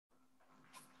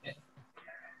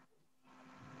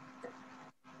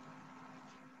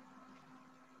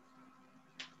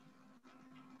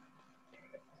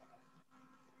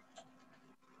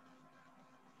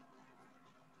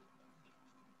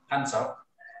Thanh sáu.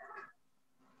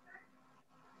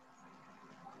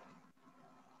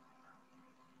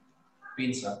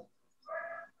 Pin sáu.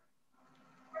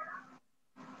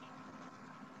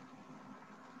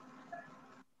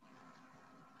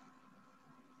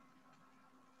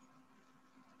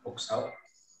 Phục sáu.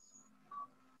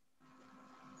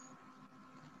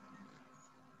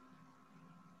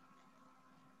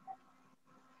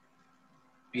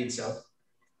 Pin sáu.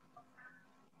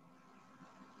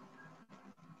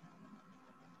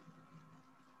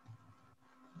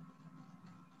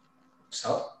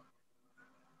 Sáu.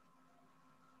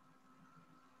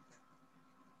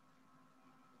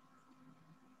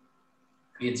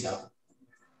 Pin sáu.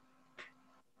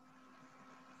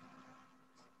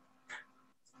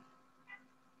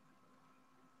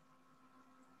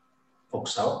 Phục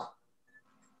sáu.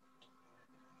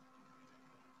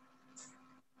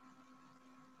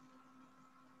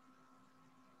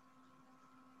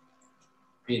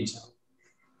 Pin sáu.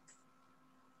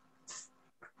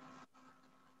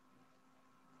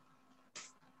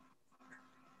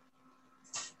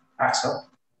 Ác sáu.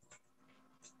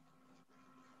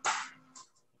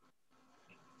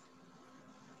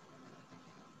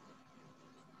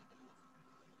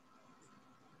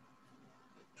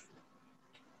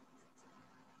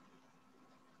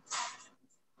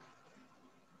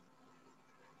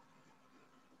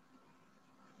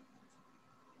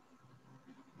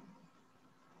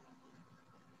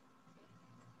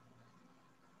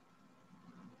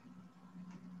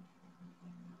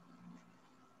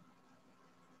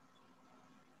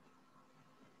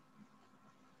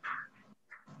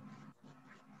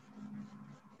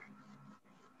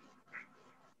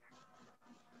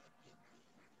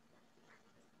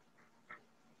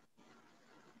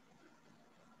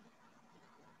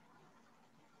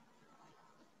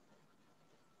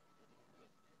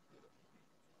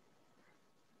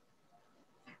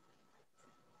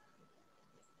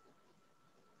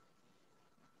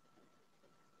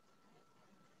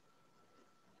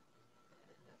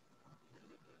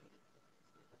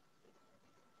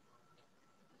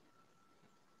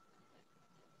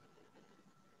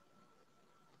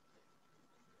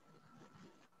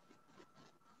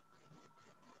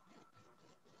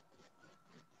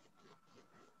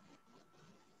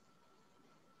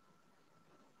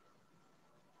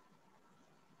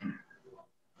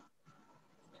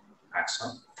 Ác sáu.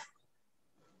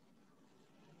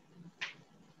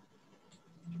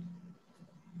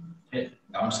 Hết.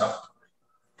 Đóng sáu.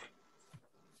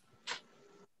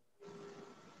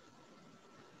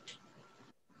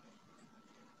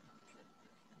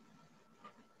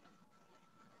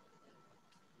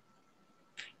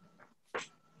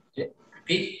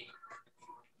 Repeat.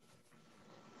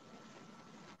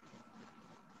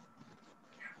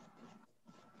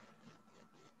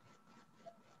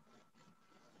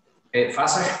 Okay,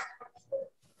 faster.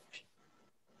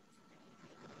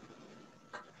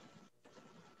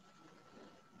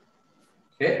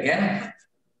 Okay, again.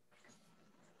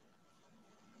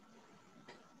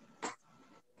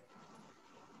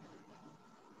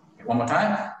 One more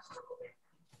time.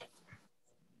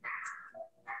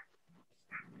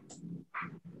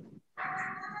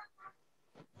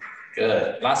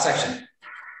 Good. Last section.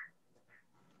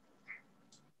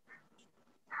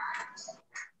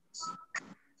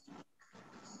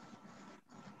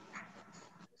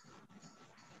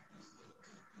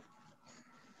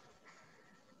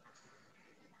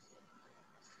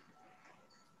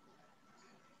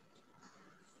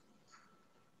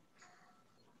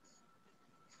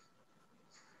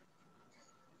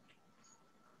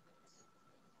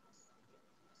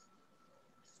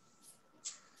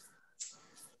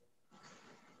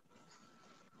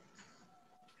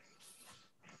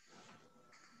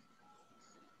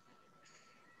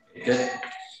 Good.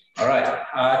 All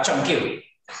right. Chun Q.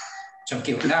 Chun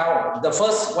Q. Now, the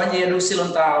first 1 year New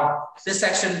Zealand style, this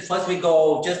section, first we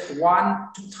go just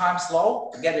 1-2 times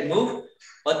slow to get it moved.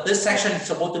 But this section is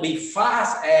supposed to be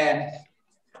fast and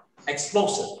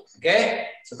explosive. Okay.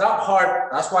 So that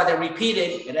part, that's why they repeat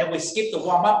it. And then we skip the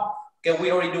warm up. Okay.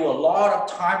 We already do a lot of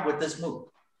time with this move.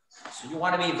 So you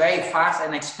want to be very fast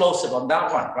and explosive on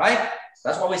that one, right?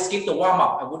 That's why we skip the warm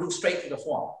up and we'll do straight to the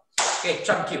form. Okay.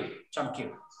 Chun Q. Chun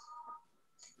Q.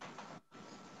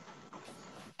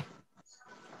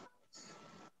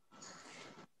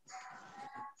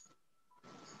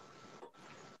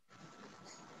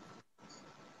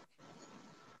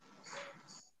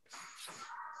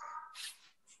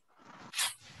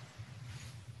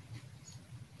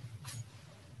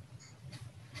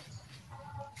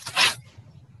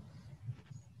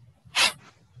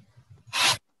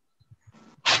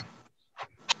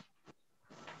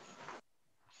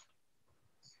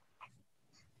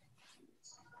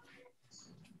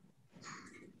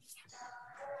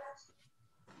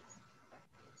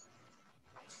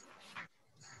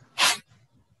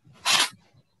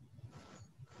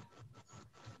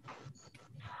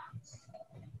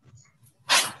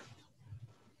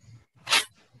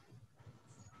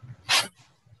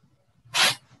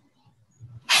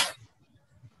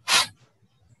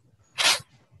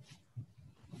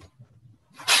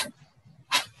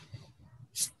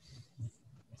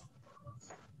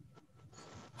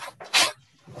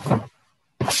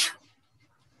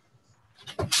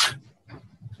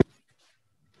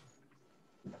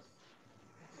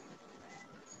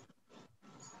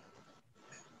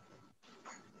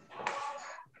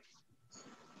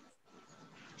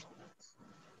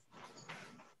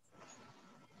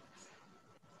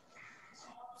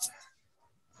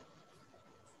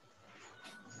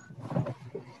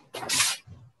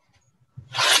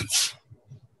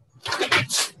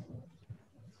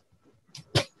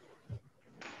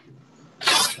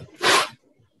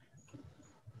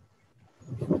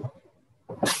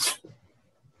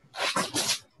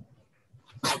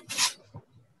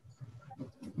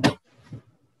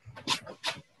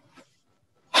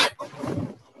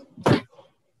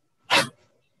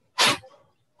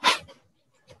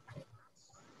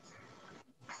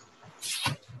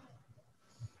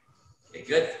 Okay,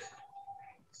 good.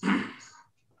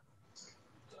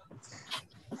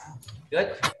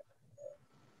 Good.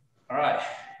 All right,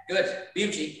 good.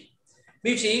 Beauty.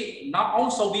 Beauty, not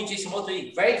also beauty is supposed to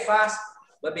be very fast,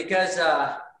 but because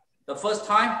the first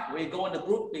time we go in the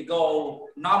group, we go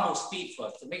normal speed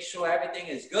first to make sure everything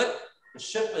is good. The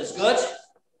shift is good.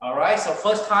 All right, so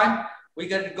first time, we're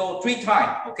going to go 3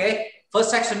 times, okay? First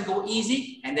section, go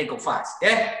easy, and then go fast,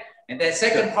 okay? And then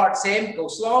second part, same, go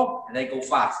slow, and then go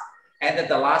fast. And then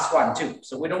the last one too.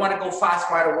 So we don't want to go fast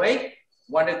right away.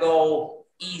 We want to go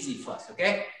easy first,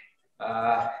 okay?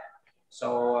 Yeah,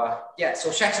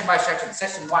 so section by section.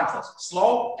 Section 1 first,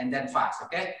 slow and then fast,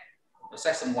 okay? So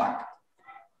section 1,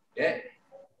 okay?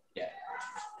 Yeah.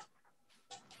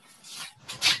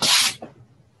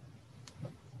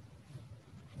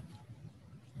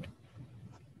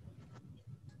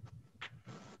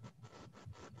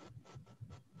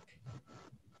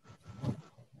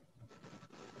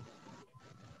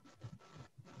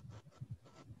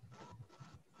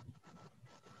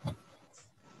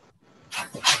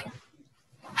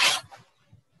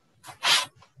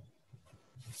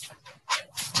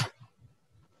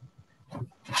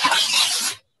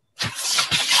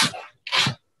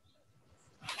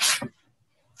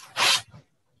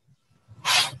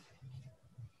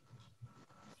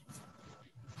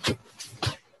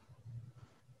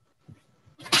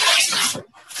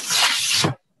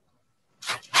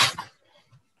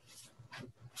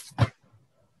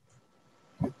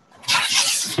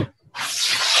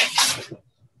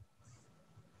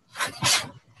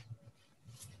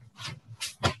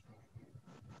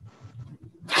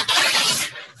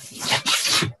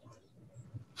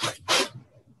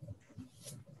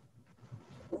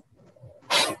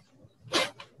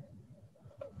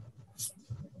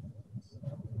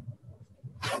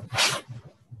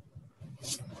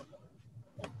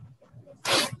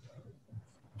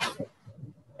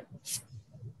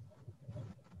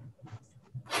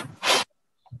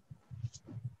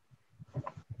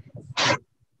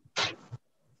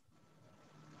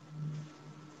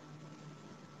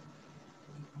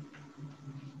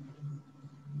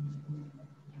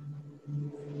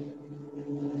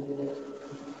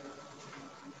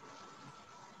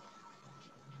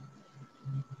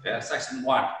 Yeah, section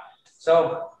 1.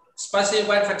 So, especially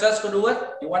when Francesco do it,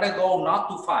 you want to go not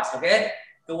too fast, okay?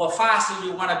 If you go fast,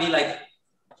 you want to be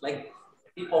like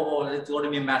people will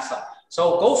be messed up.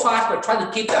 So go fast, but try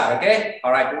to keep that, okay?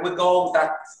 All right, we'll go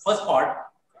that first part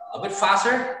a bit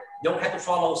faster. You don't have to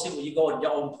follow, see when you go at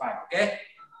your own time, okay?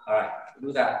 All right,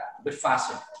 do that a bit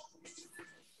faster.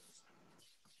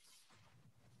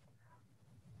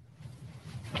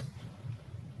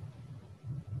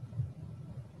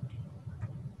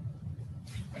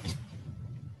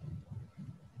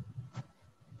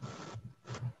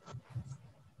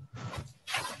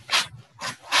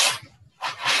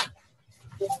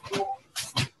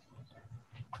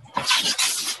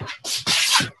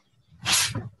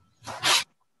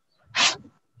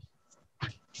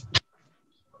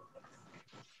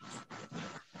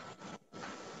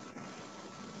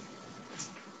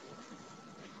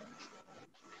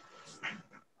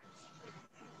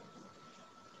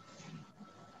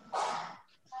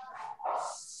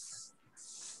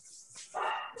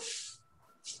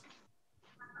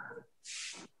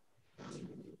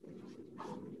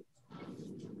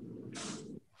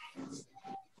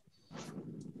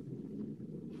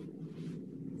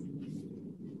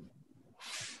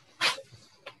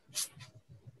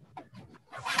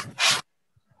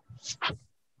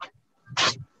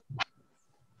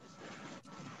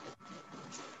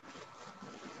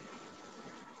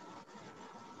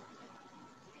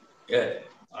 Good.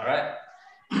 All right.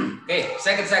 Okay,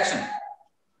 second section.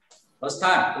 First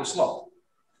time, go slow.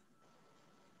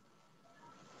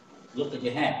 Look at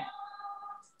your hand.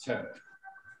 Turn.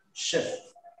 Shift.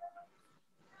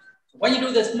 So when you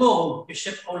do this move, you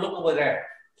shift, oh, look over there.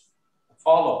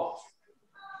 Follow.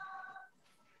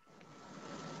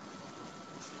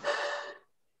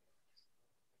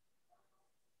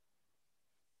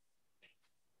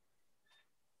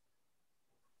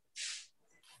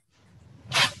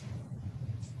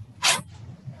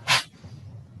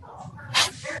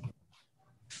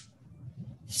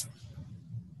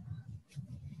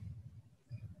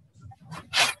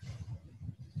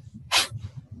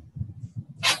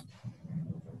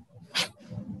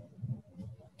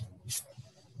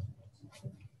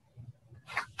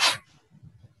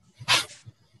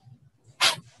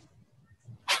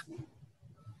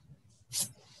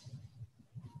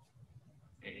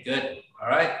 Okay, good. All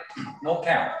right. No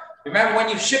count. Remember when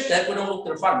you shift that, we don't look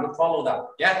to the front, we follow that.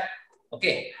 Yeah?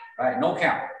 Okay. All right, no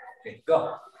count. Okay,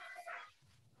 go.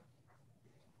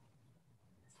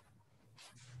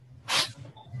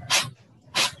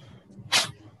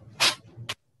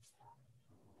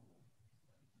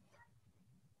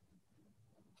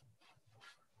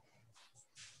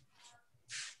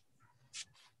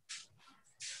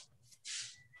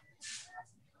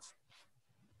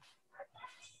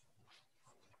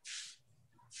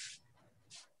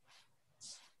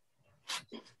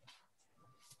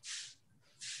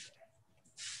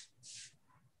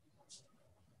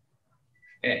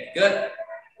 Okay, good.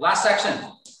 Last section.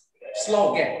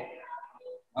 Slow again.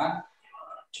 1,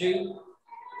 2,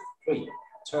 3.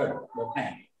 Turn, both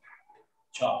hand.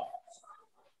 Chop.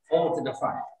 Fold to the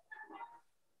front.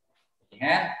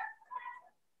 Hand.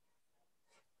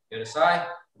 The other side.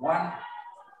 1,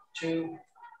 2,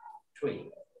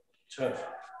 3. Turn.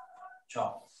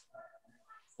 Chop.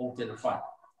 Fold to the front.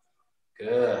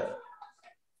 Good.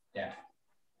 Yeah.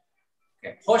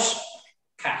 Okay. Push.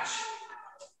 Catch.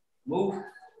 Move.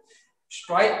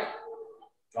 Strike.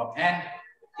 Drop hand.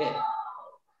 Hit.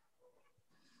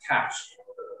 Catch.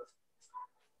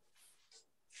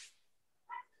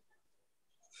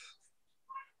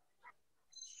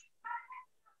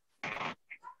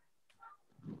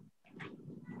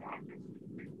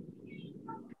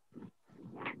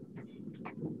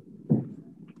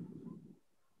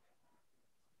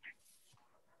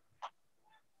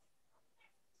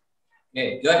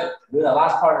 Okay, good. Do the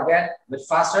last part again, a bit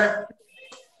faster.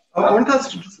 I want to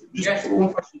ask just yes.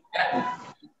 one question. Yeah.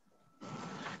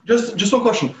 Just one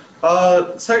question.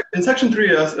 In section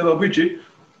 3, Luigi,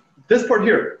 this part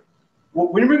here,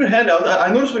 when you bring your hand out, I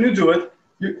notice when you do it,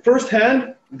 you first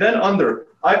hand, then under.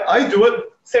 I do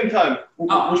it same time.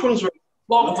 Oh. Which one is right?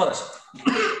 Block first.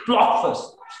 Block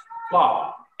first.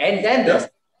 Block. And then this.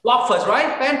 Block first,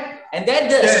 right, Ben? And then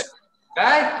this.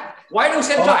 Okay? Why do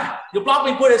same time? You block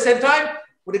and put at the same time.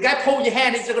 When the guy pull your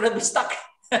hand, it's going to be stuck.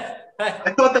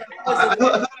 I thought in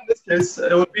this case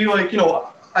it would be like, you know,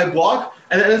 I block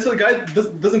and then so the guy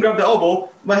doesn't grab the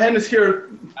elbow. My hand is here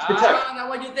to protect. Now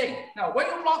what do you think? Now when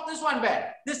you block this one, Ben,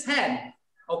 this hand.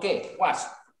 Okay, watch.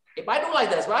 If I do like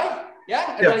this, right?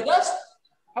 Yeah, I do like this.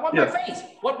 How about my face?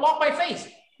 What block my face?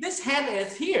 This hand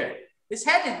is here. This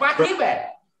hand is back here, Ben.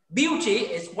 Beauty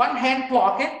is one hand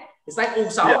blocking. It's like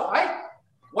Usao, right?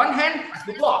 One hand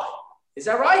you block. Is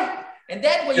that right? And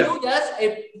then when you do this,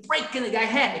 it breaks in the guy's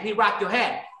hand if he wrap your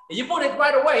hand. If you put it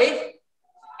right away,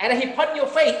 and then he put your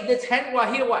face, this hand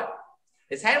was here, what?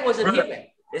 His hand wasn't here, man.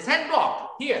 His hand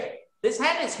blocked here. This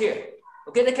hand is here.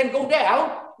 Okay, they can go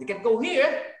down, they can go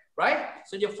here, right?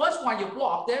 So your first one, you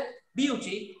block there,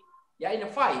 beauty, in the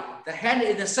fight, the hand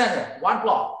in the center, one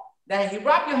block. Then he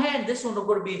wrap your hand, this one is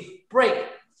going to be break,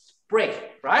 right?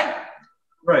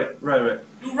 Right.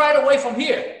 Do right away from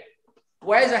here.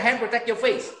 Where is the hand protect your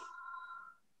face?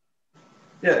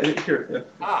 Yeah, here.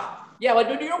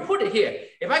 But you don't put it here.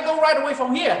 If I go right away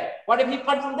from here, what if he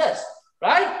punch from this?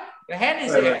 Right? Your hand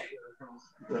is there.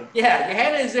 Yeah, your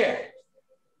hand is there.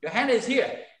 Your hand is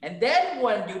here. And then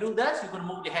when you do this, you're going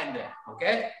to move your hand there.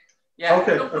 Okay? Yeah,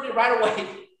 okay. Don't put it right away.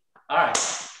 All right.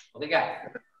 Okay, got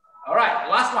it. All right,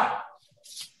 last one.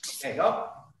 There you go.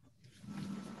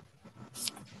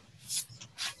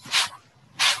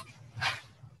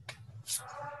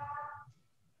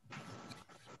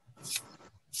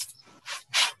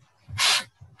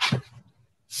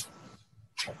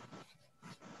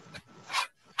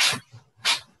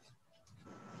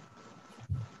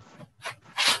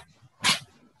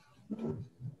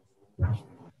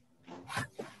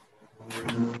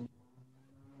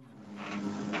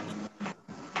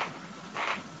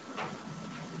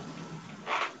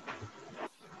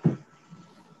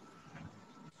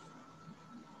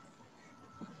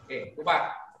 Okay, go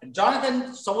back. And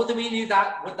Jonathan, so to me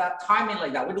that with that timing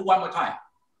like that, we do one more time.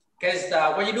 Because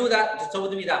when you do that, so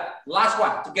to me that last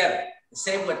one together.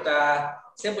 Same with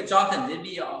Jonathan. It'll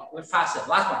be with faster.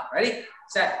 Last one. Ready,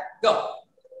 set, go.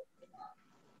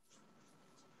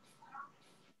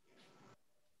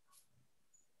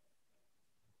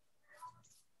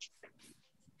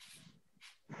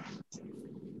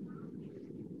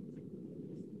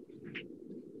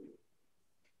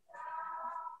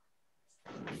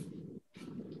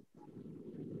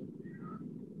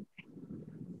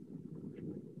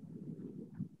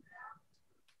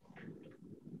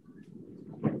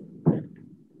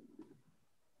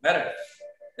 Better.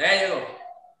 There you go.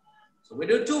 So we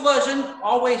do two versions.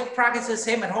 Always practice the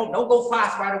same at home. Don't go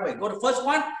fast right away. Go to the first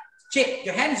one. Check.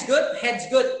 Your hand is good. Head's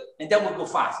good. And then we'll go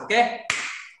fast. Okay?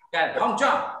 Got it. Hong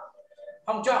jump.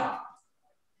 Hong jump.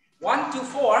 1 to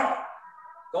 4.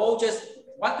 Go just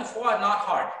 1 to 4, not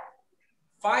hard.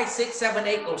 5, 6, 7,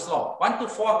 8, go slow. 1 to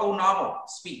 4, go normal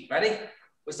speed. Ready?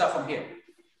 We'll start from here.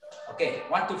 Okay.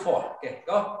 1 to 4. Okay.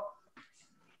 Go.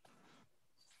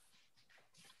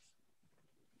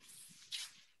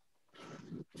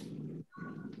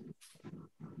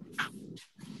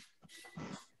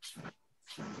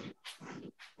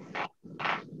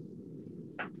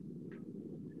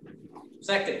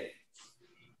 Second.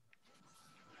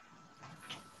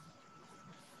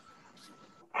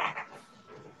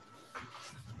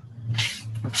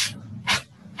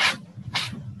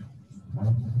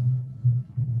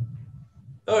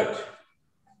 Third.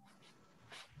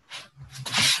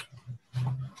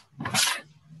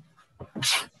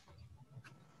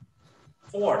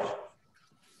 Fourth.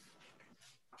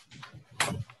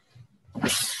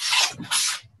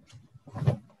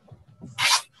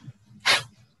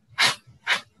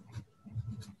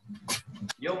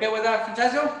 You okay with that,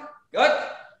 Francesco? Good.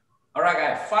 All right,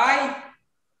 guys. 5,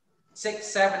 6,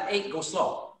 7, 8. Go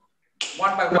slow.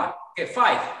 One by one. Okay,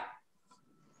 5.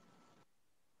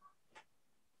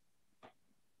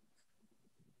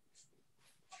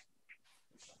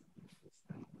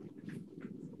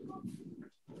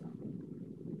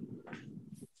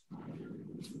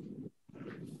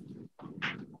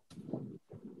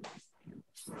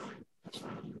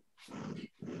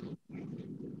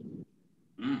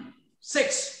 Mm.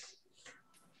 6.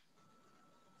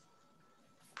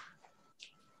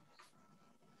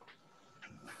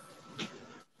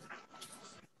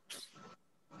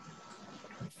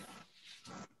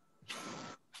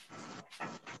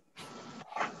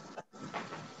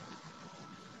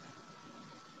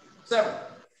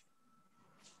 7.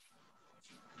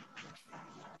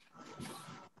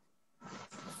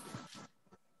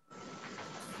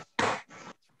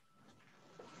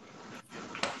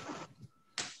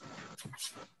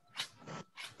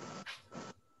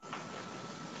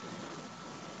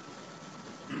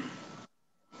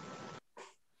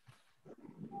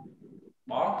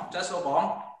 บอล just go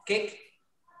ball, kick,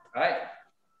 right?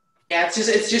 Yeah,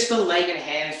 it's just the leg and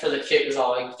hands for the kick is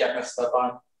all I get messed up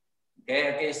on.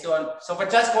 Okay, it's doing, so for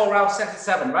just go around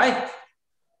 7, right?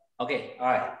 Okay, all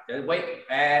right, just wait,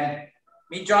 and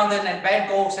me, Jonathan, and Ben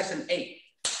go section 8,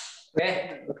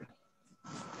 okay?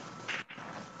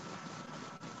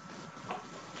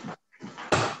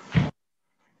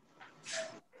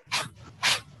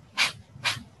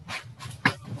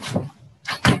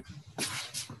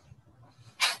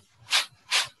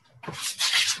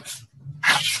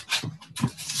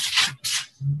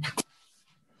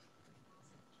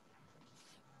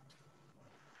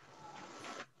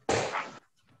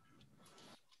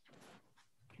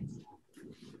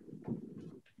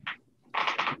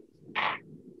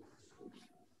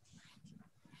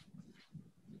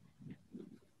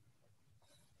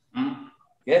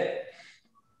 Good.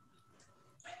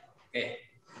 Okay.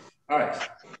 All right.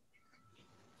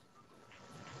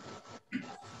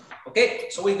 Okay,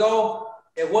 so we go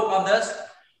and work on this.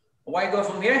 Why go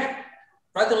from here?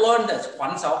 Try to learn this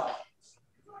one so.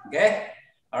 Okay.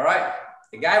 All right.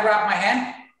 The guy wrap my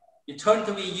hand. You turn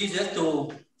to me, use it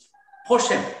to push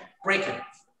him, break him.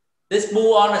 This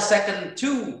move on the second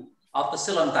 2 of the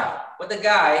cylinder. With the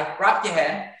guy wrap your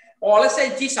hand, or let's say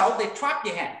G6, they trap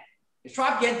your hand. They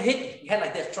trap your hand, hit your hand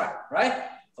like this, trap, right?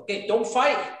 Okay, don't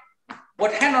fight.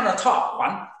 With hand on the top,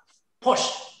 1, push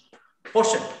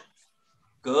him.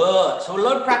 Good. So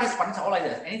learn practice one all like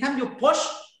this. Anytime you push,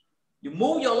 you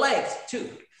move your legs too.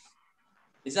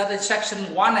 Is that in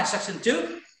section 1 and section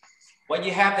 2? When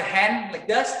you have the hand like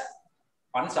this,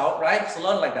 one out, right? So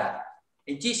learn like that.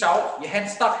 In G6, your hand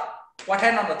stuck. One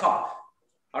hand on the top.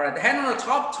 All right, the hand on the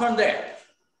top, turn there.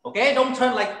 Okay, don't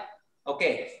turn like,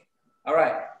 okay. All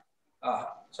right.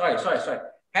 Sorry.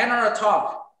 Hand on the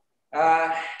top.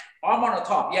 Arm on the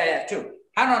top. Yeah, 2.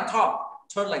 Hand on top,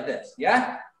 turn like this.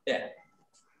 Yeah.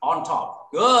 On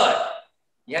top. Good.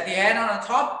 You have the hand on the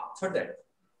top, turn there.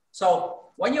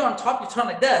 So when you're on top, you turn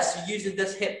like this, you're using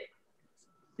this hip.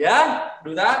 Yeah?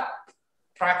 Do that.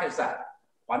 Practice that.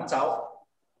 One out.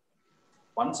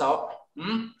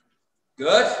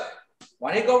 Good.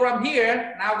 When you go around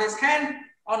here, now this hand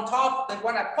on top, then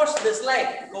when I push this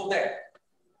leg, go there.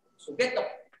 So get the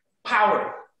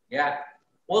power. Yeah.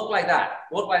 Work like that.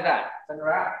 Turn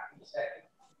around.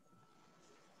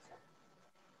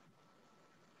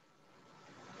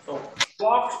 So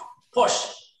block, push.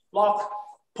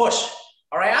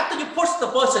 All right, after you push the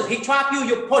person, he trap you,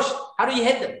 you push. How do you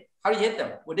hit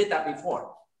them? We did that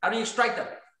before. How do you strike them?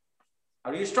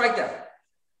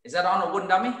 Is that on a wooden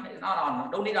dummy? It's not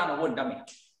on, don't need on a wooden dummy.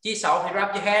 G6, you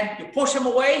wrap your hand, you push him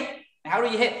away. And how do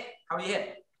you hit?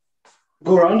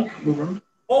 Go around.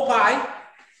 Hold high.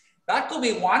 That could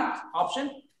be one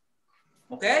option.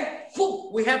 Okay,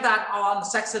 we have that on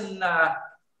section,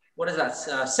 what is that,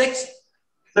 6?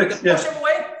 Push him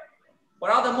away.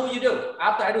 What other move you do?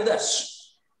 After I do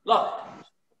this, look,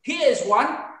 here is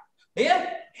 1,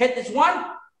 here, hit is 1,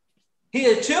 here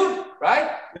is 2,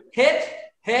 right?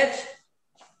 Hit,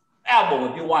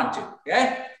 elbow if you want to,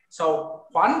 okay? So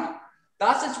 1,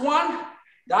 that is 1,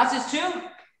 that is 2,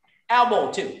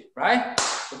 elbow 2, right?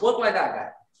 So work like that, guy.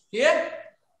 Here,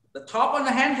 the top on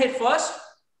the hand hit first.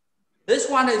 This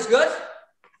one is good.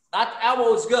 That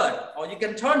elbow is good. Or you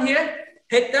can turn here,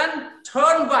 hit done,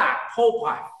 turn back, pole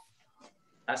pie.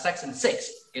 That's section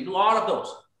 6. You do all of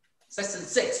those. Section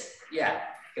 6, yeah.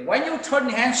 Okay, when you turn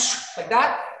the hand like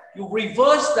that, you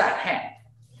reverse that hand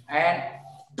and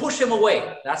push him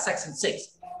away. That's section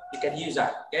 6. You can use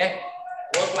that, okay?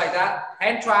 Work like that,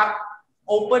 hand trap,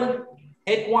 open,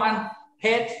 hit one,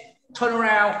 hit, turn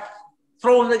around,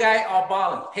 throw the guy off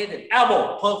balance, hit it,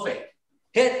 elbow, perfect.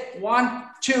 Hit 1,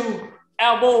 2,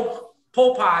 elbow,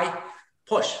 pole pie,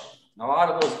 push. A lot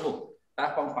of those moves.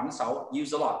 That's from Huan Sao,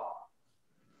 use a lot.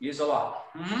 Use a lot.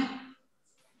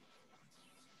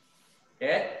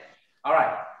 Okay, all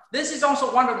right. This is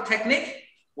also one of the techniques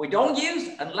we don't use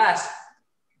unless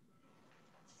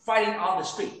fighting on the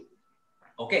street.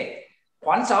 Okay,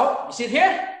 Huan Sao, you see it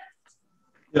here?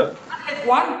 Yeah. Hit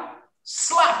one,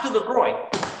 slap to the groin.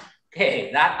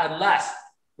 Okay, that unless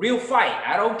real fight,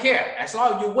 I don't care. As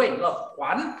long as you win, look,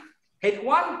 one, hit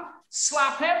one,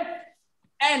 slap him,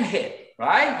 and hit,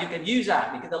 right? You can use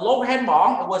that because the low hand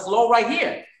ball, it was low right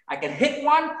here. I can hit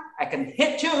one, I can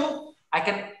hit two, I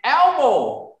can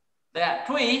elbow that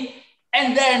 3,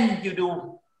 and then you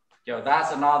do,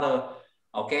 that's another,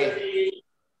 okay.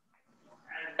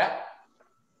 Yeah.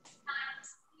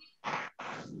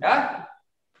 Yeah.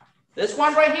 This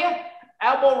one right here,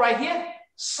 elbow right here,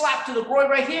 slap to the groin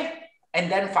right here,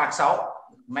 and then Phạc Sáu.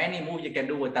 Many moves you can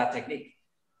do with that technique.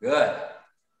 Good.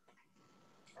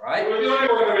 All right. We're the only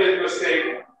one that made a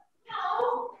mistake.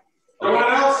 No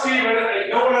one else, Stephen.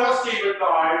 No one else, Stephen,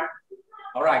 died.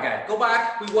 All right, guys. Go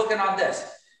back. We're working on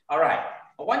this. All right.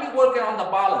 When you're working on the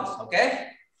balance, okay?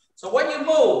 So when you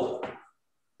move,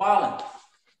 balance.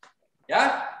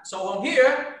 Yeah? So from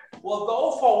here, we'll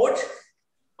go forward.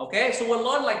 Okay? So we'll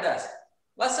learn like this.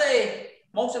 Let's say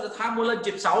most of the time we'll learn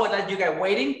jib sáu and then you guys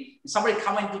waiting. Somebody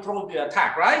coming to throw the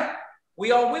attack, right?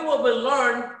 We will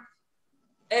learn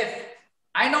if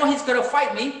I know he's going to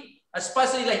fight me,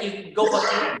 especially like you go for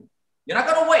three. You're not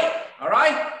going to wait, all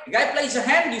right? The guy plays a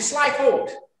hand, you slide forward.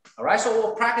 All right, so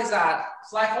we'll practice that.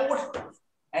 Slide forward,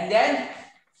 and then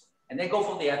go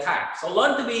for the attack. So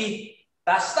learn to be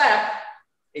that step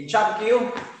in Chun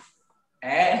Kiu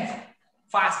and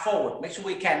fast forward. Make sure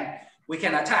we can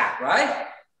attack, right?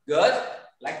 Good.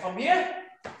 Like from here,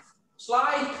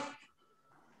 slide,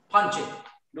 punch it.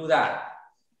 Do that.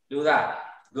 Do that.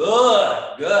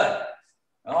 Good, good.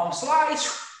 Slide,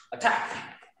 attack,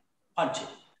 punch it.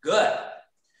 Good.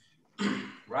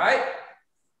 Right?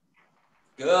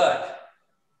 Good.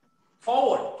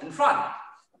 Forward, in front,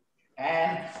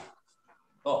 and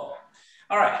go.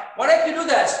 All right. What if you do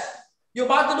this? You're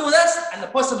about to do this, and the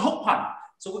person hook punch.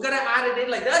 So we're gonna add it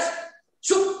in like this.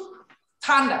 Shoot,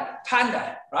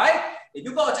 tanda, right? If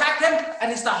you go attack him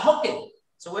and he start hooking.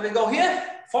 So we're gonna go here,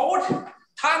 forward,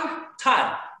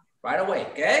 tan, right away.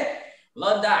 Okay?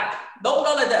 Learn that. Don't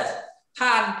go like this.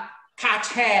 Tan, catch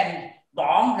hand,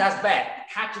 bomb. That's bad.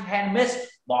 Catching hand, miss,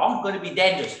 bomb. Going to be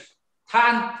dangerous.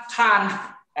 Tan,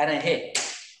 and then hit.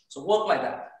 So work like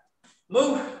that.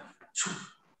 Move.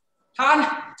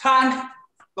 Tan,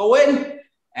 go in,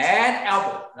 and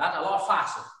elbow. That's a lot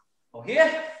faster. Go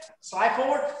here, slide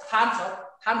forward,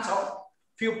 tan so.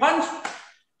 Few punch,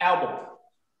 elbow.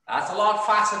 That's a lot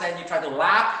faster than you try to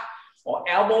lap or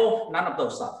elbow, none of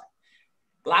those stuff.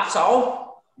 Lap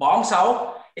sao, bóng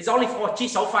sao, it's only for chi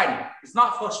sao fighting. It's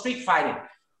not for street fighting.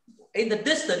 In the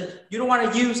distance, you don't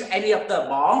want to use any of the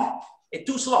bóng. It's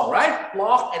too slow, right?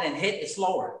 Block and then hit is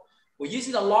slower. We're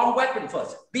using a long weapon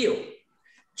first. Bill,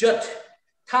 jut,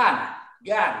 tan,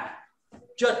 gan,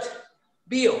 jut,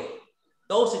 bill.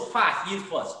 Those is fast, use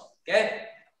first. Okay?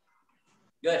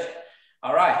 Good.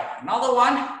 All right. Another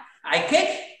one. I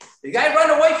kick. The guy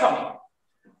run away from me.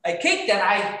 I kick, then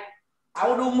I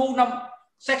will do move number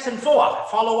section 4.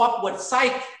 Follow up with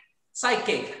side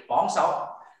kick. Bóng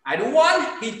sao. I do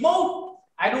one, he move.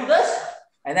 I do this,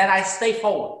 and then I stay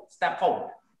forward, step forward.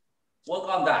 Work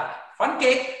on that. Front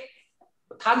kick,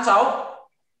 tan sao.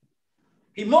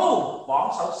 He move,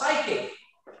 bóng sao, side kick,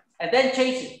 and then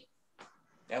chase it.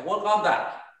 Yeah, work on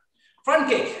that. Front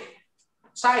kick,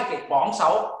 side kick, bóng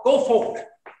sao, go forward.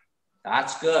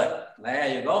 That's good.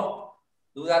 There you go.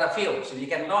 Do that a few, so you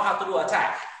can know how to do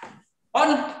attack.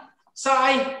 On,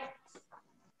 side,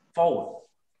 forward,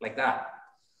 like that.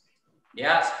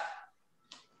 Yes.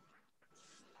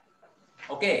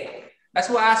 Okay. That's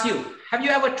what I ask you. Have you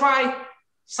ever tried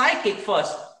side kick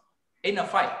first in a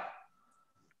fight?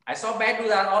 I saw Ben do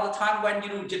that all the time when you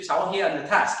do jib sao here on the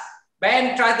task.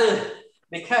 Ben tried to,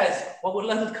 because when we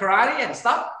learn karate and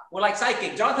stuff, we like side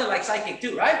kick. Jonathan likes side kick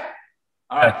too, right?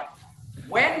 All right.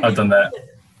 I've done that.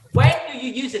 When do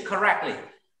you use it correctly?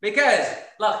 Because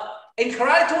look, in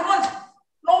karate tournaments,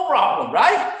 no problem,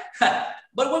 right?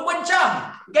 But with Wing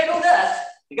Chun, the guy do this,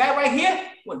 the guy right here,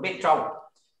 we're in big trouble.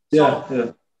 Yeah, So,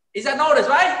 yeah. is that notice,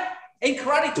 right? In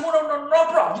karate, no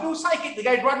problem. You do psychic, the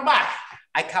guy run back.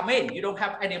 I come in, you don't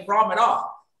have any problem at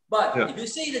all. But if you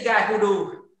see the guy who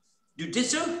do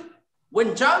jujitsu,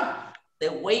 Wing Chun, they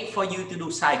wait for you to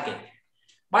do psychic.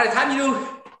 By the time you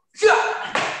do,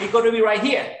 he's going to be right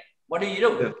here. What do?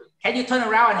 Yeah. Can you turn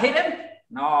around and hit him?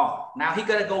 No. Now he's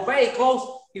going to go very close.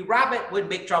 He wrap it with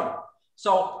big trouble.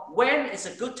 So when is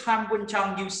a good time Wing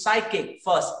Chun use psychic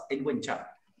first in Wing Chun?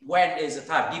 When is the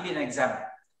time? Give me an example.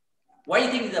 What do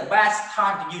you think is the best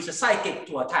time to use a psychic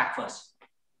to attack first?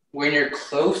 When you're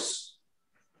close.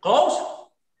 Close?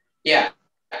 Yeah.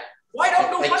 Why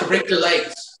don't do like to break the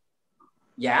legs?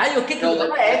 Yeah, you kick the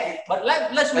leg, but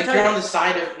let's like you're on the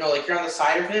side of you're on the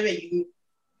side of him and you.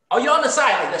 Oh, you're on the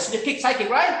side like this. You kick psychic,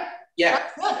 right? Yeah.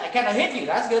 That's good. I cannot hit you.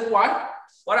 That's a good one.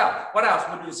 What else? What else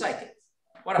would do psychic?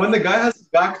 What else? When the guy has his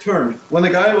back turned, when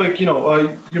the guy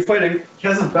you're fighting, he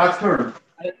has his back turned.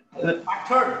 Back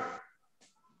turn.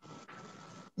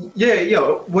 Yeah.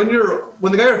 When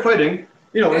the guy you're fighting,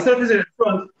 instead of facing in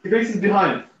front, he faces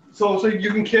behind. So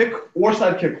you can kick or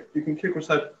side kick. You can kick or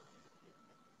side.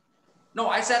 No,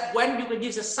 I said when you can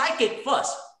use a psychic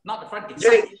first, not the front kick.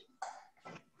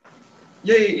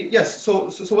 Yes. So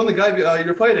when the guy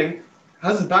you're fighting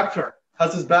has his back turned,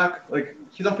 has his back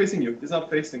he's not facing you. He's not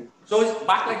facing. So it's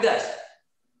back like this.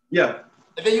 Yeah.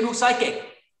 And then you do psychic.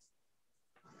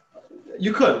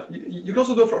 You could. You can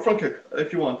also do a front kick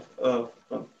if you want.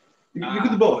 You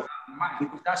could do both.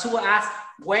 That's who I asked.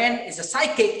 When is a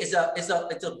psychic is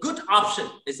a good option.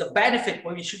 It's a benefit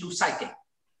when you should do psychic.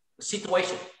 The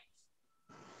situation.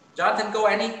 Jonathan, go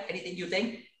anything you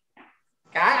think?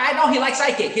 I know he likes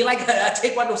psychic. He like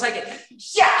take one to psychic.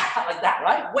 Yeah, like that,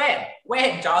 right?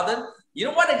 When, Jonathan? You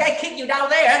don't want the guy kick you down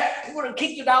there. You want to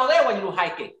kick you down there when you do high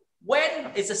kick.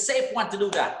 When is a safe one to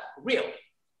do that? Real.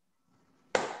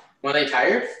 When they're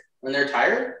tired and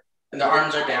their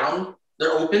arms are down,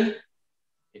 they're open.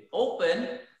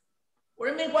 Open? What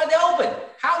do you mean? Why they're open?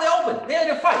 How they open? They're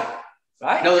in a fight,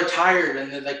 right? No, they're tired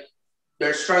and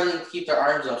they're struggling to keep their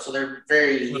arms up, so they're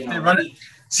very. They run it.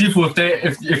 Sifu,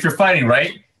 if you're fighting,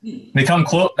 right? They come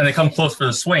close for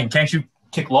the swing. Can't you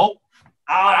kick low?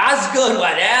 Oh, that's a good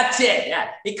one. That's it.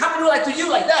 Yeah, he come to you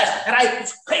like this, and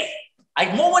I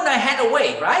move my head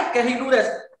away, right? Can he do this?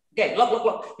 Okay,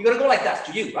 look. You're gonna go like that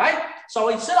to you, right? So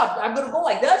instead of I'm gonna go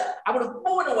like this, I'm gonna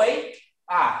move it away.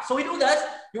 So we do this.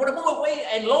 You want to move away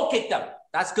and low kick them.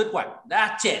 That's a good one.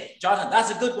 That's it, Jonathan.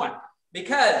 That's a good one.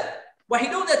 Because when he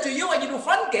do that to you and you do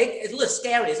front kick, it's a little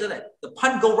scary, isn't it? The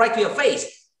punch go right to your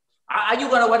face. Are you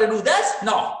gonna want to do this?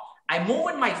 No. I'm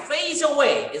moving my face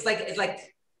away. It's like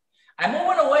I'm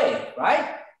moving away,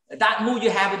 right? That move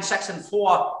you have in section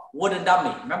 4, wooden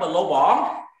dummy. Remember low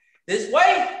bomb? This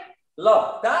way,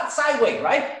 low. That sideways,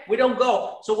 right? We don't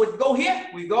go. So we go here,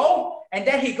 we go, and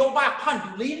then he go back, punch,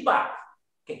 you lean back.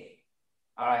 Okay.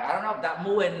 All right. I don't know if that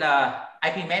move in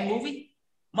IP Man movie.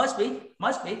 Must be.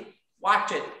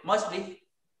 Watch it. Must be.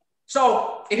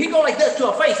 So if he go like this to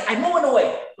a face, I'm moving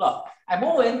away. Look, I'm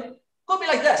moving. Could be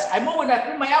like this. I'm moving. I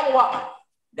bring my elbow up.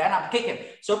 Then I'm kicking.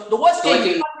 So the worst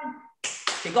case,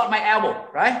 he got my elbow,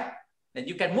 right? Then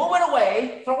you can move it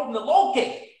away, throw him the low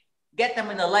kick, get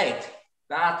them in the leg.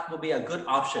 That will be a good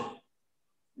option.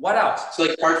 What else? So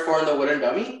like part 4 in the wooden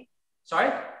dummy?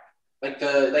 Sorry?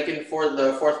 The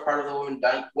fourth part of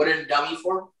the wooden dummy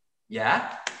form?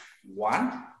 Yeah.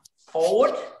 1,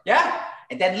 forward. Yeah.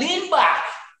 And then lean back.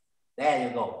 There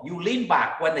you go. You lean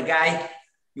back when the guy,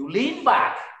 you lean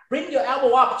back. Bring your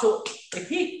elbow up. So if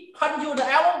he punch you in the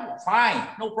elbow, fine,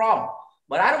 no problem.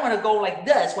 But I don't want to go like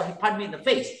this when he punch me in the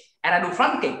face. And I do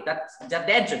front kick. That's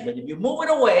dangerous. But if you move it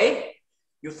away,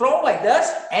 you throw like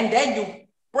this, and then you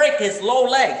break his low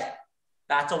leg.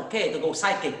 That's okay to go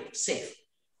side kick, safe.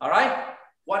 All right?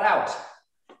 What else?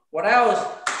 What else?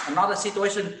 Another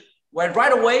situation where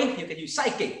right away you can use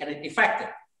side kick and it's effective.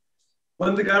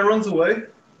 When the guy runs away,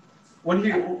 when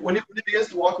he begins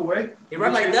to walk away, he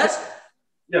runs like this?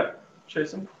 Yeah,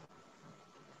 chase him.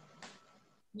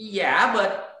 Yeah,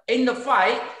 but in the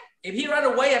fight, if he run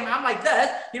away and I'm like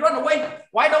this, he run away,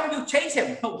 why don't you chase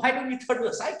him? Why don't you turn to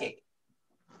a side kick?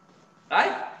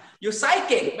 Right? You side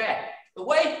kick, man. The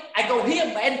way I go here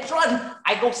and run,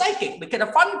 I go side kick. Because the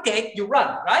front kick, you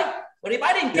run, right? But if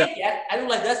I didn't kick yet, I do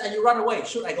like this and you run away.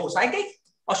 Should I go side kick?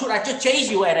 Or should I just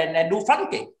chase you and do front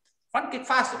kick? Front kick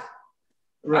faster.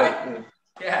 Right?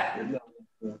 Yeah.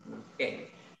 Okay.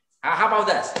 How about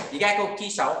this? You gotta go key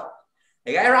so.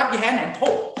 You gotta wrap your hand and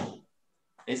pull.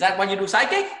 Is that when you do side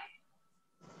kick?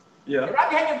 Yeah. You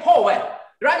wrap your hand and pull. You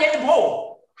wrap your hand and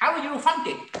pull. How do you do front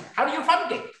kick? How do you front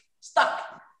kick? Stuck.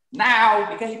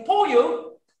 Now, because he pull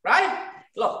you, right?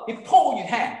 Look, he pull your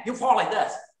hand, you fall like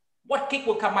this. What kick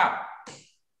will come out?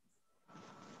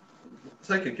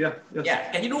 Side kick, yeah. Yes.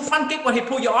 Yeah. Can you do front kick when he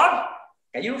pull your arm?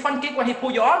 Can you do front kick when he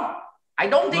pull your arm? I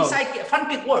don't think front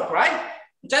kick work, right?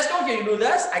 Just go here, you do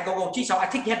this. I go, geez, so I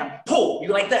take your hand and pull you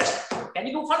like this. Can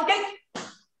you do front kick?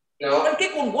 No. Front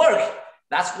kick won't work.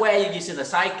 That's where you're using the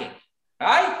side kick,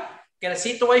 right? Get a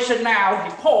situation now, he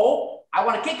pull, I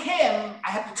want to kick him, I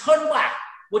have to turn back,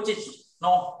 which is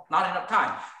not enough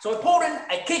time. So I pulled in,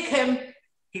 I kick him,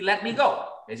 he let me go.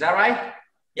 Is that right?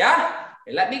 Yeah?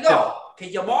 He let me go. Yeah. Okay,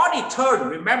 your body turn,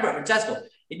 remember, Francesco,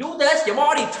 you do this, your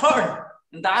body turn,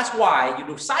 and that's why you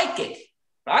do side kick,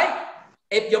 right?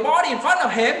 If your body in front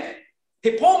of him,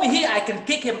 he pull me here, I can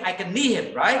kick him, I can knee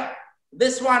him, right?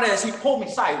 This one is, he pulled me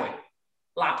sideways.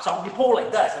 Lap song, he pull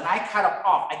like this, and I kind of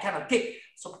off, I kind of kick.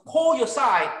 So pull your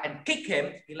side and kick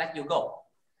him, he let you go.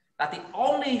 That's the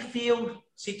only field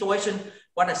situation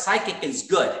when a side kick is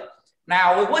good.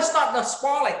 Now, we will start the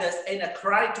sport like this in a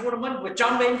karate tournament with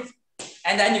jumping,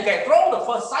 and then you can throw the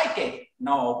first side kick.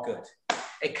 No good.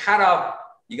 It kind of,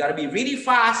 you got to be really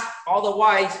fast,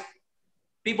 otherwise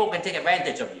people can take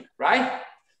advantage of you, right?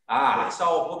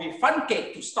 So it will be front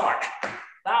kick to start.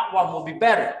 That one will be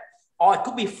better. Or it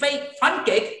could be fake front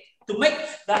kick to make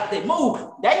that they move.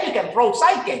 Then you can throw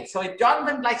side kick. So if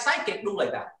Jonathan like side kick, do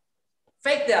like that.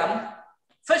 Fake them,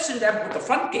 fishing them with the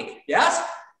front kick. Yes?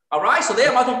 All right, so they're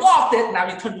about to block it. Now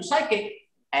you turn to side kick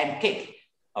and kick.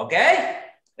 Okay?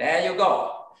 There you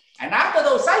go. And after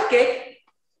those side kick,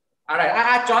 all right,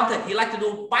 I asked Jonathan, he like to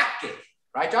do back kick.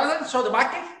 Right, Jonathan? Show the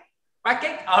back kick. Back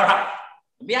kick? All right.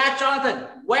 Let me ask Jonathan,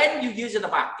 when you using the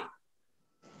back kick?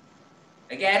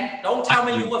 Again, don't tell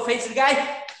me you were facing the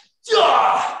guy.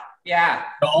 Yeah.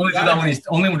 Only do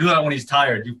that when he's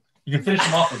tired. You can finish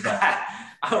him off with that.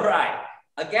 All right.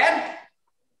 Again,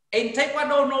 in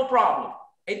Taekwondo, no problem.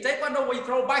 In Taekwondo, when you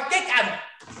throw back kick,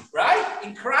 right?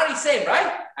 In karate, same,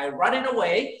 right? I run it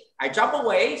away. I jump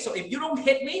away. So if you don't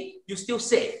hit me, you still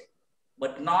safe.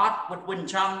 But not with Wing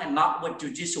Chun and not with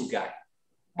Jiu-Jitsu guy.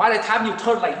 By the time you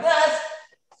turn like this,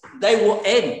 they will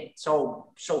end.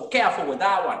 So careful with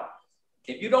that one.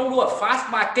 If you don't do a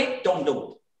fast back kick, don't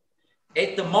do it.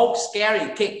 It's the most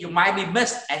scary kick. You might be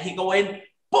missed and he go in,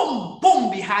 boom,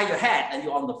 boom, behind your head and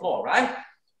you're on the floor, right?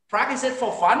 Practice it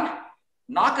for fun.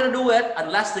 Not gonna do it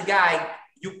unless the guy,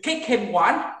 you kick him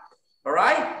one, all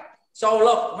right? So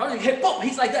look, when you hit, boom,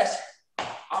 he's like this.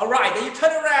 All right, then you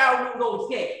turn around, go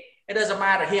kick. It doesn't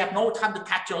matter. He have no time to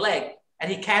catch your leg and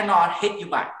he cannot hit you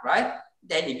back, right?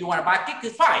 Then if you want a back kick,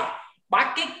 it's fine.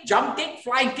 Back kick, jump kick,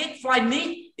 flying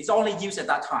knee, it's only used at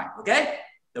that time, okay?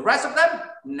 The rest of them,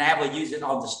 never use it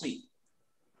on the street.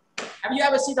 Have you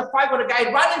ever seen the fight where the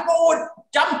guy running forward,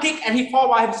 jump kick, and he fall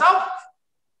by himself?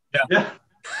 Yeah.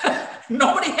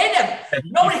 Nobody hit him.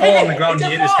 Nobody hit him. He fall on the ground, he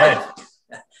hit his head.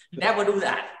 Never do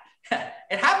that.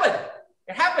 It happened.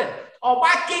 It happened. Or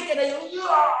back kick, and then you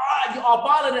are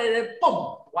balling, and then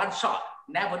boom, one shot.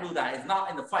 Never do that. It's not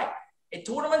in the fight. In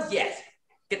tournaments, yes.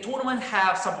 The tournament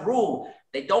have some rule.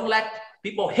 They don't let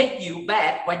people hit you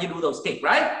bad when you do those kicks,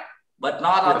 right? But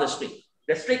not on the street.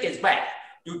 The street is bad.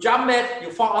 You jump it,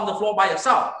 you fall on the floor by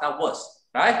yourself. That's worse,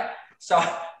 right? So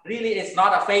really, it's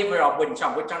not a favor of Wing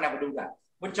Chun. Wing Chun never do that.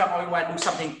 Wing Chun only want to do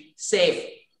something safe,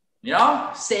 you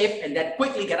know, safe, and then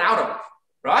quickly get out of it,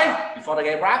 right? Before they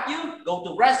get wrap you, go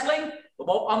to wrestling, go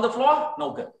both on the floor,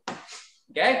 no good.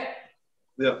 Okay?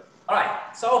 Yeah. All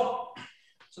right. So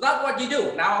that's what you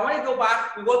do. Now I want to go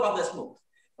back. We work on this move.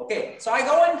 Okay. So I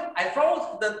go in. I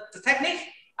throw the technique.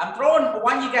 I'm throwing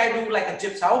one. You guys do like a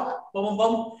jib out, boom, boom,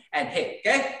 boom, and hit.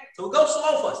 Okay. So we go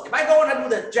slow first. If I go in and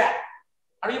do the jab,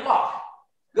 how do you block?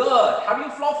 Good. How do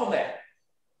you flow from there?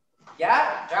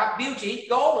 Yeah. Jab, beauty.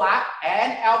 Go lap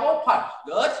and elbow punch.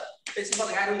 Good. This is what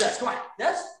the guy do. This. Come on.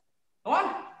 This. Come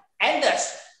on. And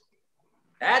this.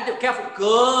 And do careful.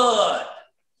 Good.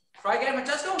 Try again,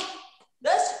 Francesco.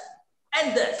 This.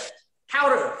 And this,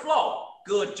 counter, flow,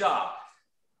 good job.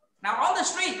 Now on the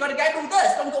street, when the guy do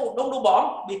this, don't do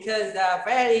bomb because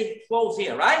very close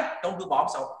here, right? Don't do bomb,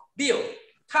 so build,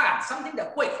 time, something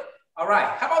that quick. All right,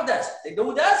 how about this? They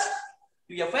do this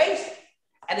to your face,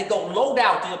 and they go low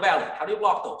down to your belly. How do you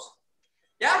block those?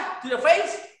 Yeah, to your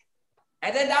face,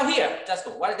 and then down here, just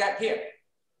go, what is that here?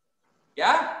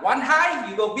 Yeah, one high,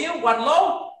 you go build, one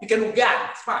low, you can do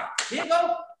gap, it's fine. Here you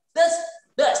go, this,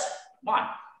 one.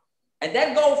 And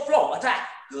then go flow, attack.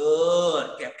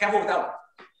 Good. Okay, careful with that one.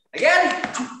 Again,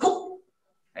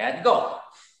 there you go.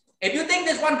 If you think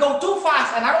this one go too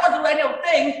fast and I don't want to do any other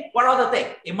thing, what other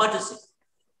thing? Emergency.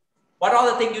 What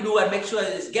other thing you do and make sure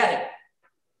it's getting?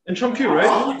 In Chun Q, right?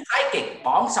 Side kick.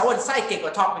 Bong, someone side kick we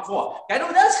talked before. Can I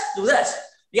do this? Do this.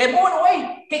 The guy moving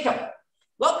away, kick him.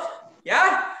 Look,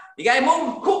 yeah. The guy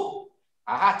move, cool.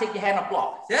 Take your hand up,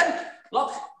 block. Then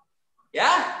look,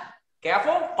 yeah.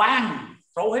 Careful, bang.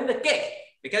 Throw him the kick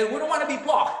because we don't want to be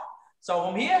blocked. So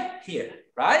from here, here,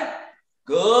 right?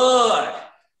 Good.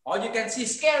 Or you can see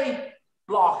scary,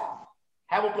 block,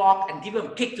 have a block, and give him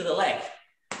a kick to the leg.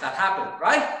 That happened,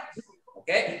 right?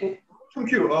 Okay. Chun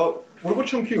Q, what about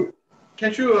Chun Q?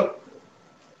 Can't you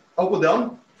elbow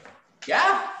down?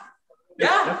 Yeah.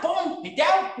 Yeah, boom, he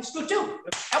down, it's good too.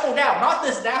 Elbow down, not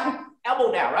this down,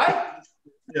 elbow down, right?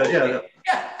 Yeah.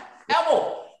 Yeah,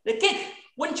 elbow, the kick.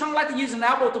 Wing Chun like to use an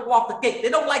elbow to block the kick. They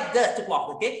don't like this to block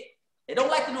the kick. They don't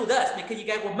like to do this because you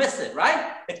guys will miss it,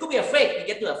 right? It could be a fake, you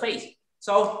get to the face.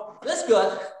 So this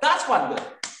good, that's one good.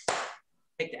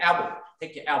 Take the elbow,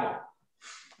 take your elbow.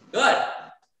 Good.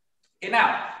 Okay,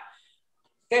 now.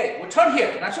 Okay, we'll turn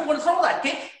here. Now, so we're going to throw that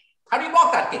kick. How do you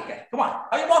block that kick, guys? Come on,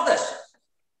 how do you block this?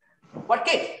 What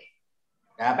kick?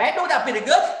 Bé do that pretty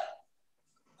good.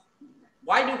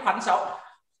 Why do phản xấu?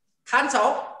 Khán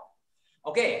xấu.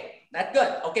 Okay, that's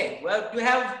good. Okay, well, you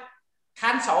have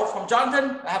khán xấu from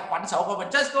Jonathan. I have phản xấu from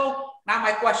Francesco. Now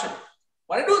my question.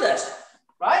 When I do this,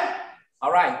 right?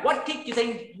 All right, what kick you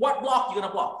think, what block you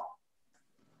gonna block?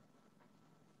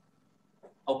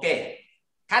 Okay,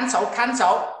 khán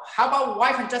xấu. How about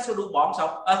why Francesco do phản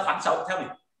xấu? Tell me.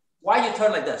 Why you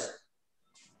turn like this?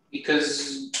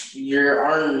 Because your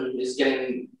arm is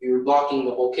you're blocking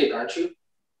the whole kick, aren't you?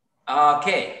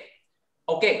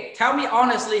 Okay. Tell me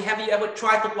honestly, have you ever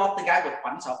tried to block the guy with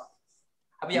phản xấu?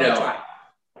 Have you ever tried?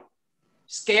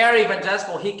 Scary,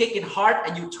 Francesco. He kicking hard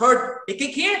and you turn, he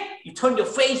kick here, you turn your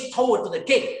face toward to the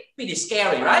kick. Pretty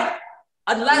scary, right?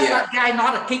 Unless that guy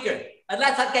not a kicker.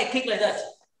 Unless that guy kick like this.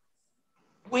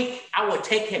 Weak, I will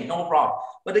take him, no problem.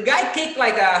 But the guy kick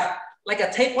like a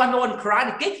taekwondo and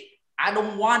karate kick, I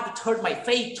don't want to turn my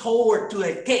face toward to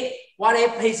a kick. What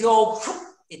if he go,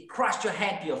 it crushed your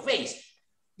hand to your face.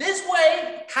 This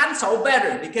way, khán xấu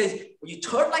better because when you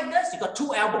turn like this, you got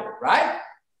two elbows, right?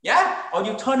 Yeah? Or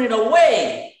you turn it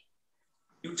away.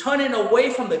 You turn it away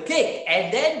from the kick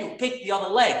and then you kick the other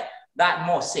leg. That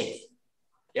more safe.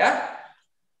 Yeah?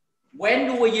 When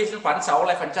do we use the phản xấu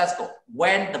like Francesco?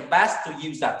 When the best to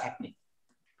use that technique?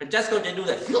 Francesco, they do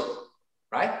that,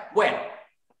 right? When?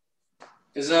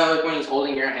 Is that when he's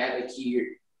holding your hand, like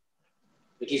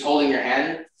he's holding your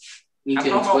hand? You I'm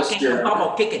can twist kicking, your. I'm talking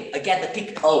about kicking. Again, the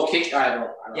kick. Oh, kick! I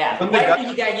don't. Yeah. When do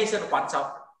you guys use the phản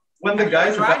xấu? When the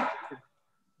guy's a bad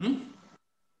kicker.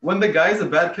 When the guy's a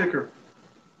bad kicker.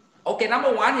 Okay,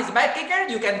 number one, he's a bad kicker.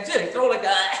 You can throw like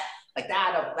that, a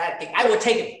bad kick. I will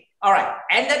take it. All right.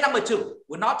 And then number two,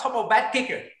 we're not talking about bad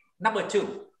kicker. Number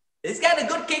two, this guy a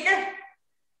good kicker.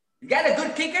 You got a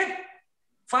good kicker.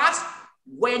 Fast.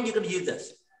 When you gonna use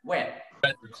this? When?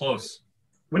 Close.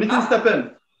 When you can step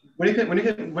in. When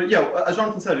as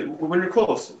Jonathan said, when you're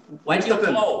close. When you're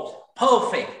close.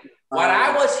 Perfect. When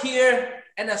I was here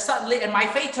and then suddenly, and my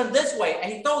face turned this way,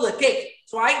 and he throw the kick.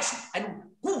 So I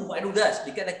do this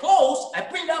because I close. I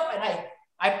bring up and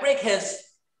I break his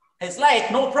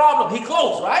leg. No problem. He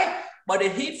close, right? But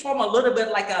if he form a little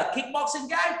bit like a kickboxing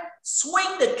guy,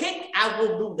 swing the kick. I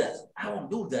will do this. I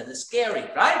won't do this. It's scary,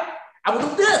 right? I will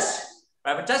do this.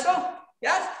 Right, Francesco?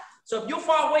 Yes? So if you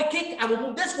far away kick, I will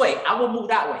move this way. I will move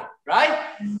that way, right?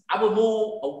 I will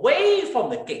move away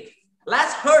from the kick.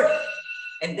 Let's hurt it.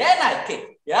 And then I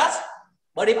kick, yes?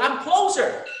 But if I'm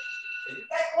closer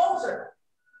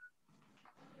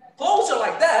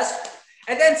like this,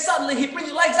 and then suddenly he brings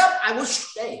his legs up, I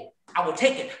will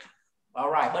take it.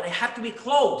 All right, but it have to be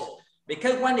close.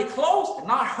 Because when they close, it's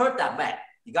not hurt that bad.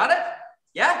 You got it?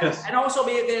 Yeah? Yes. And also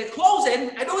if they're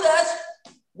closing, I do this.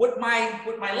 With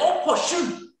my low push,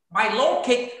 my low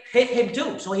kick hit him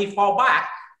too, so he fall back.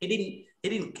 He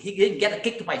didn't get a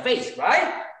kick to my face,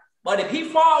 right? But if he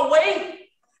fall away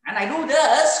and I do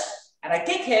this and I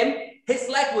kick him, his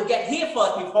leg will get here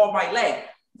first before my leg.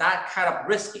 That kind of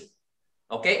risky.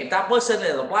 Okay, if that person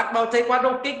is a black belt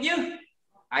taekwondo kick you,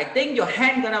 I think your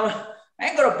hand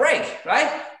ain't gonna break,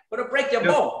 right? Gonna break your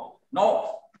bone.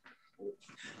 No.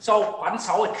 So phản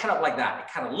xấu is kind of like that.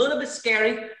 It's kind of a little bit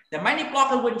scary. There are many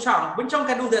block in Wing Chun. Wing Chun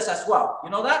can do this as well. You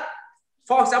know that?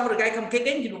 For example, the guy come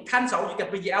kicking, you do khán xấu, you can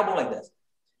bring your elbow like this.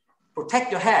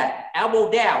 Protect your head, elbow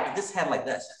down, and this hand like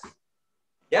this.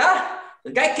 Yeah?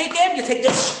 The guy kick in, you take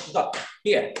this, look,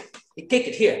 here. You kick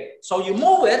it here. So you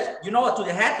move it, you know, to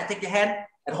your head, you take your hand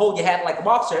and hold your head like a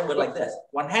boxer, but like this.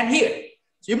 One hand here.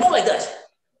 So you move like this,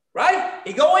 right?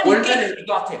 You go in, you kick it, you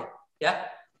got him. Yeah?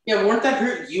 Yeah, wouldn't that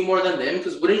hurt you more than them?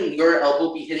 Because wouldn't your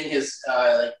elbow be hitting his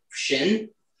shin?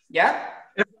 Yeah?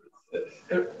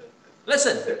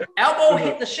 Listen, elbow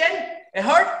hit the shin, it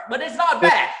hurt, but it's not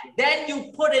bad. Then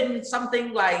you put in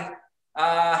something like,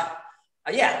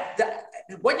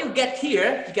 when you get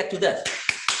here, you get to this,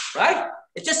 right?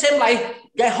 It's just same like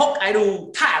get hook, I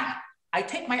do time. I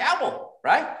take my elbow,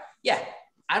 right? Yeah,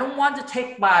 I don't want to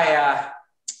take my,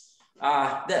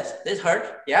 this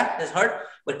hurt, yeah, this hurt,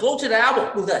 but go to the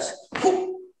elbow, do this.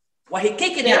 Well, he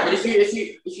kick it yeah, out. but if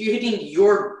you're hitting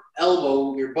your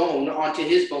elbow, your bone onto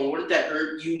his bone, wouldn't that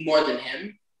hurt you more than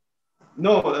him?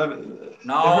 No,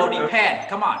 no, depend.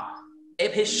 Come on.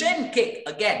 If his shin kick,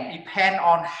 again, depend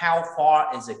on how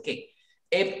far is the kick.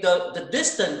 If the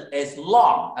distance is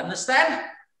long, understand?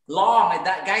 Long, and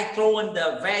that guy throwing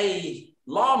the very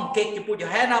long kick, you put your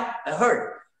hand up, it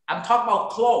hurt. I'm talking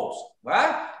about close,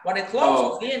 right? When it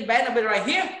close, and bend a bit right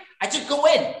here, I just go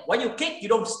in. When you kick, you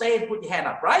don't stay and put your hand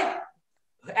up, right?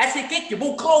 As he kicked, you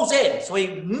move close in. So he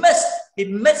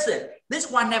missed it.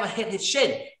 This one never hit his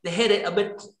shin. They hit it a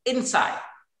bit inside,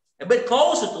 a bit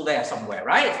closer to there somewhere,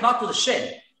 right? It's not to the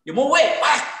shin. You move in,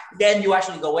 then you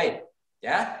actually go in,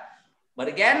 yeah? But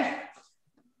again,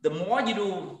 the more you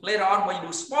do later on, when you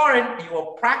do sparring, you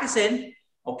are practicing,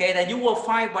 okay, then you will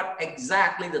find what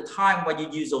exactly the time when you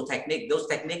use those techniques. Those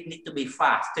techniques need to be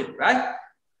fast too, right?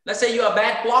 Let's say you're a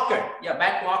bad blocker. You're a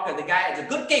bad blocker. The guy is a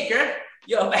good kicker.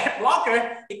 You're a bad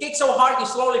blocker. He kicks so hard, you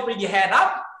slowly bring your hand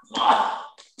up.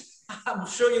 I'm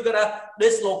sure you're gonna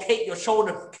dislocate your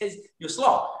shoulder because you're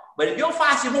slow. But if you're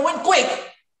fast, you move in quick.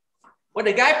 When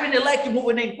the guy bring the leg, you're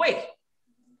moving in quick.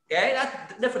 Okay,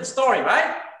 that's a different story,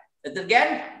 right? And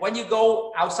again, when you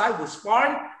go outside with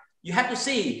sparring, you have to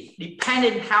see,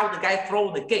 depending how the guy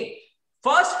throws the kick.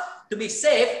 First, to be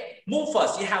safe, move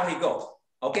first, see how he goes.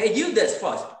 Okay, you this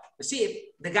first. See if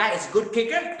the guy is a good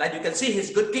kicker, like you can see he's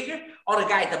a good kicker, or the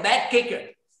guy is a bad kicker.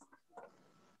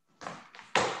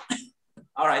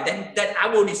 All right, then I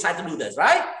will decide to do this,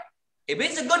 right? If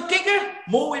it's a good kicker,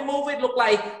 move it, look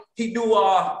like he do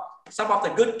some of the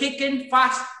good kicking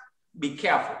fast. Be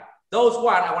careful. Those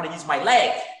one, I want to use my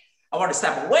leg. I want to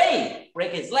step away,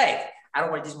 break his leg. I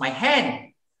don't want to use my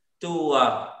hand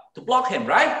to block him,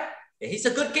 right? If he's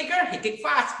a good kicker, he kick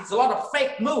fast. It's a lot of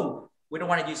fake move. We don't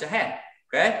want to use a hand,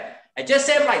 okay? I just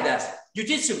say it like this.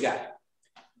 Jiu-jitsu guy.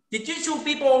 Jiu-jitsu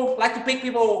people like to pick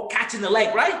people catching the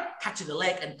leg, right? Catching the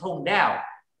leg and tone down.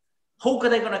 Who are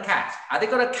they going to catch? Are they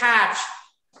going to catch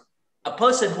a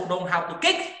person who don't know how to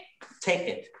kick? Take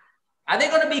it. Are they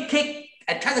going to be kicked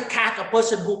and try to catch a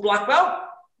person who black belt?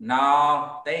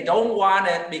 No, they don't want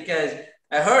it because it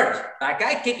hurts. That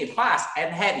guy kick it fast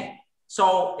and heavy.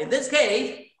 So in this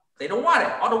case, they don't want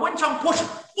it. Or the Wing Chun push,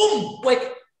 boom,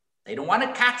 quick. They don't want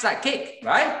to catch that kick,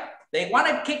 right? They want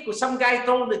to kick with some guy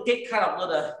throwing the kick kind of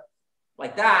little,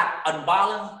 like that,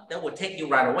 unbalanced, that will take you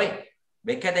right away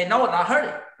because they know it not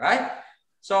hurting, right?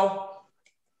 So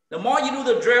the more you do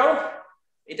the drill,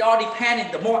 it all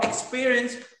depends, the more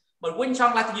experience, but Wing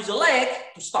Chun like to use a leg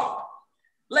to stop.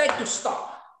 Leg to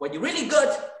stop. When you're really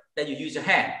good, then you use your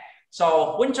hand.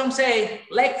 So Wing Chun say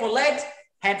leg for legs,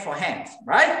 hand for hands,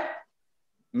 right?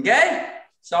 Okay?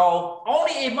 So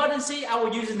only emergency, I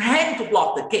will use a hand to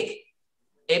block the kick.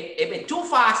 If it's too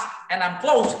fast and I'm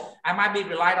close, I might be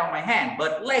relying on my hand.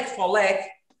 But leg for leg,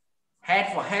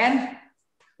 hand for hand,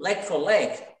 leg for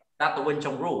leg. That's the Wing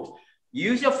Chun rule.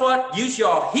 Use your foot, use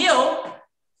your heel,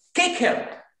 kick him.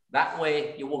 That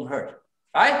way you won't hurt.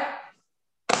 Right?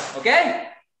 Okay?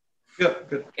 Yeah,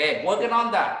 good. Okay, working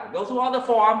on that. Go through all the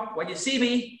form. When you see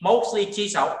me, mostly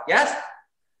cheese out. Yes?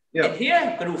 Yeah. And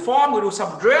here, we do form, we do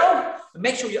some drill.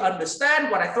 Make sure you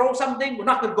understand when I throw something, we're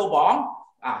not going to go wrong.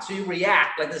 So you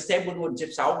react like the same we do in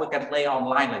Chip Sao. We can play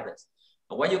online like this.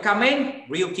 But when you come in,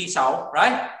 real Chi Sao,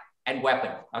 right? And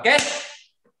weapon. Okay?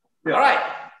 Yeah. All right.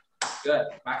 Good.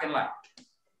 Back in line.